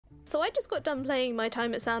So I just got done playing My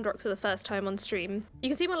Time at Sandrock for the first time on stream. You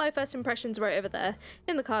can see my live first impressions right over there,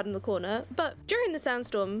 in the card in the corner, but during the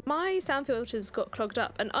sandstorm, my sound filters got clogged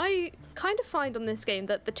up, and I kind of find on this game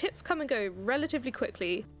that the tips come and go relatively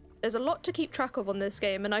quickly. There's a lot to keep track of on this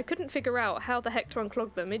game, and I couldn't figure out how the heck to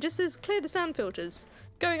unclog them. It just says clear the sound filters.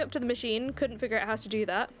 Going up to the machine, couldn't figure out how to do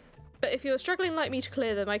that. But if you're struggling like me to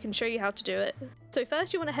clear them, I can show you how to do it. So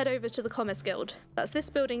first you want to head over to the Commerce Guild. That's this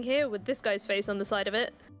building here with this guy's face on the side of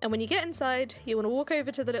it. And when you get inside, you want to walk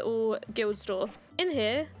over to the little guild store. In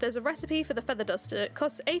here, there's a recipe for the feather duster. It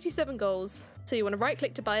costs 87 golds. So you want to right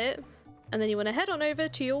click to buy it, and then you want to head on over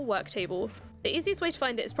to your work table. The easiest way to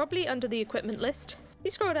find it is probably under the equipment list. You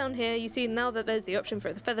scroll down here, you see now that there's the option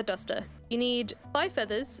for the feather duster. You need 5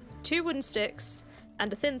 feathers, 2 wooden sticks,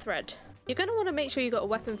 and a thin thread. You're going to want to make sure you got a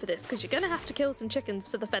weapon for this, because you're going to have to kill some chickens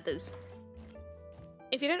for the feathers.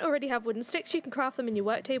 If you don't already have wooden sticks, you can craft them in your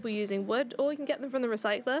work table using wood, or you can get them from the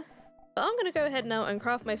recycler. But I'm going to go ahead now and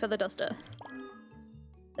craft my feather duster.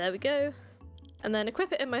 There we go. And then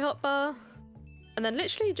equip it in my hotbar, and then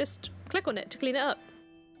literally just click on it to clean it up.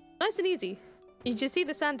 Nice and easy. You just see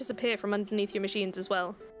the sand disappear from underneath your machines as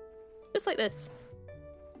well. Just like this.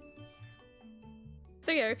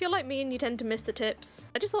 So yeah, if you're like me and you tend to miss the tips,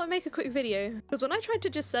 I just thought I'd make a quick video, because when I tried to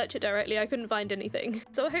just search it directly, I couldn't find anything.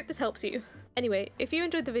 So I hope this helps you. Anyway, if you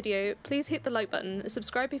enjoyed the video, please hit the like button,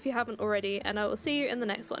 subscribe if you haven't already, and I will see you in the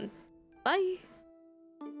next one. Bye!